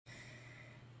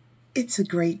It's a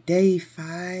great day,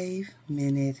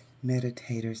 5-minute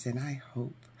meditators, and I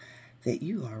hope that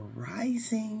you are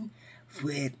rising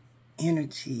with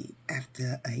energy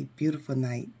after a beautiful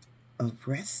night of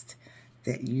rest,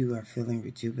 that you are feeling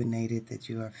rejuvenated, that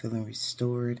you are feeling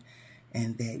restored,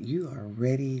 and that you are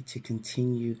ready to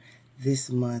continue this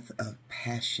month of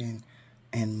passion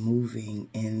and moving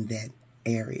in that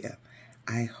area.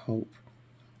 I hope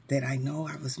that I know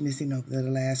I was missing over the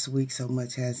last week. So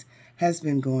much has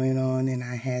been going on, and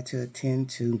I had to attend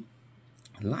to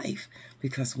life,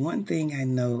 because one thing I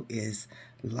know is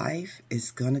life is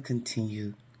going to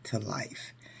continue to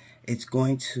life. It's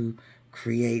going to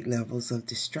create levels of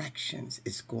distractions.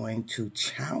 It's going to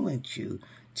challenge you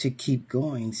to keep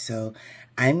going. So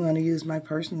I'm going to use my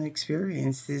personal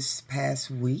experience this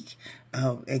past week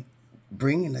of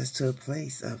bringing us to a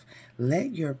place of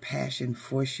let your passion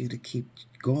force you to keep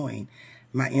going.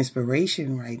 My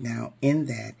inspiration right now in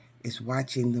that is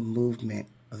watching the movement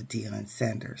of Deion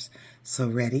Sanders. So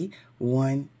ready?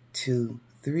 1, 2,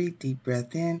 3. Deep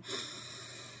breath in.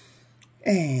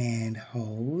 And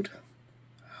hold.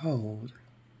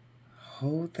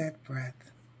 Hold that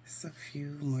breath. Just a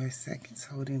few more seconds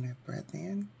holding that breath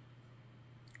in.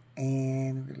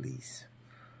 And release.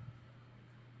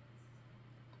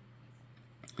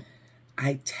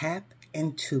 I tap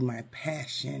into my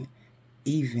passion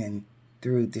even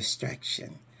through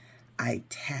distraction. I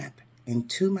tap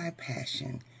into my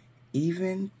passion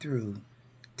even through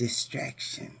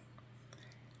distraction.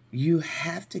 You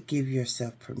have to give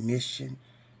yourself permission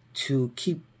to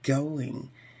keep going,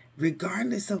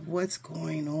 regardless of what's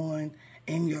going on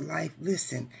in your life.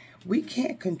 Listen, we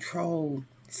can't control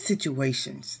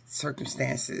situations,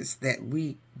 circumstances that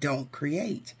we don't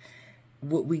create.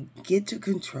 What we get to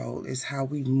control is how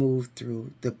we move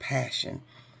through the passion.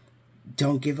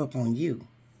 Don't give up on you.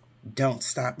 Don't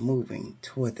stop moving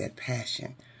toward that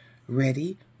passion.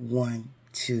 Ready? 1,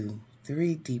 2,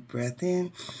 3. Deep breath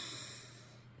in.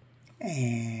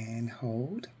 And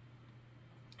hold.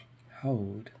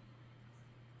 Hold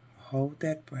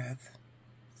that breath.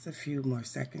 Just a few more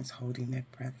seconds holding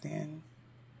that breath in.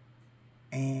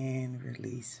 And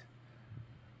release.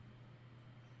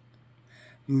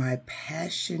 My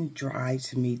passion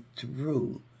drives me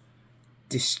through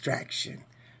distraction.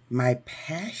 My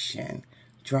passion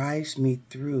drives me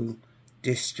through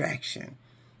distraction.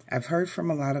 I've heard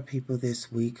from a lot of people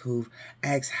this week who've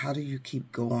asked, how do you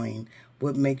keep going?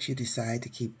 What makes you decide to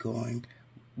keep going?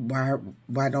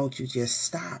 Why don't you just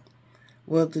stop?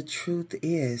 Well, the truth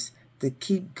is, the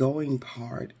keep going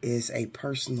part is a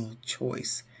personal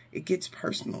choice. It gets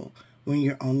personal when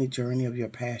you're on the journey of your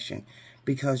passion,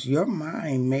 because your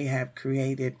mind may have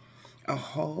created a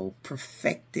whole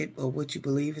perfected, or what you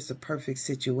believe is a perfect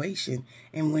situation,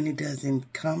 and when it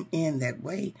doesn't come in that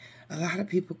way, a lot of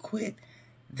people quit.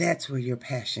 That's where your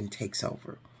passion takes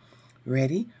over.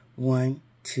 Ready? 1,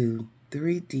 2,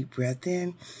 3. Deep breath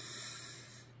in.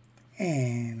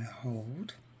 And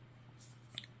hold.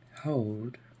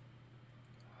 Hold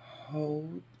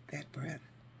that breath.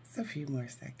 Just a few more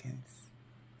seconds.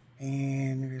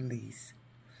 And release.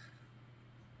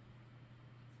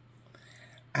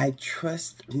 I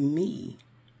trust me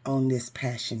on this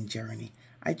passion journey.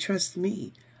 I trust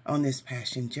me on this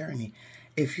passion journey.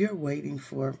 If you're waiting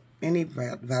for any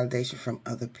validation from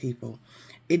other people,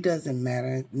 it doesn't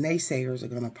matter. Naysayers are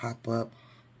going to pop up.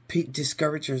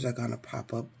 Discouragers are going to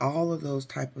pop up. All of those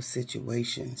type of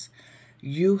situations.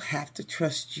 You have to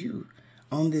trust you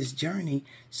on this journey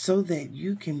so that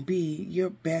you can be your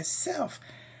best self.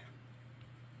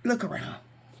 Look around.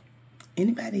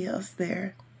 Anybody else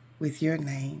there with your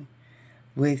name,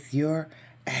 with your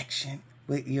action,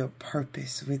 with your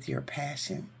purpose, with your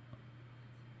passion?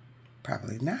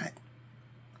 Probably not.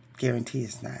 Guarantee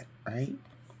it's not, right?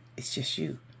 It's just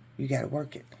you. You got to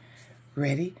work it.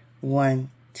 Ready? 1,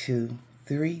 2,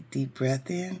 3. Deep breath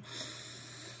in.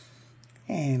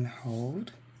 And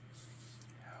hold.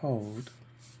 Hold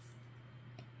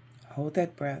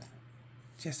that breath.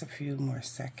 Just a few more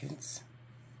seconds.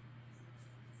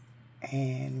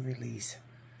 And release.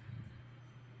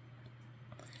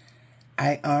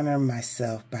 I honor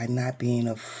myself by not being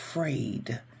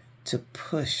afraid to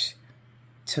push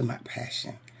to my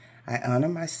passion. I honor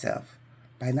myself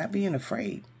by not being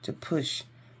afraid to push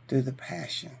through the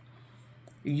passion.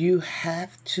 You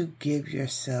have to give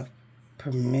yourself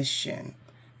permission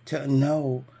to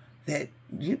know that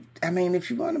if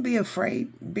you want to be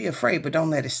afraid, but don't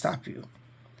let it stop you.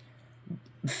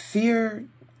 Fear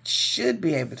should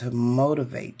be able to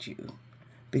motivate you,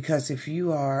 because if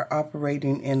you are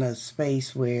operating in a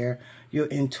space where your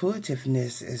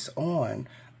intuitiveness is on,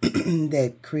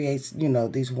 that creates, you know,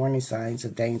 these warning signs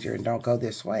of danger and don't go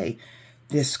this way,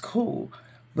 this cool.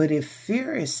 But if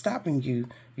fear is stopping you,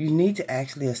 you need to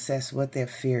actually assess what that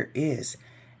fear is.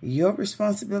 Your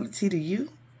responsibility to you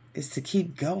is to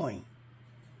keep going.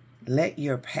 Let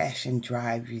your passion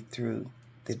drive you through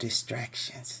the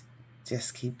distractions.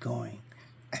 Just keep going.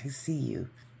 I see you.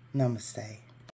 Namaste.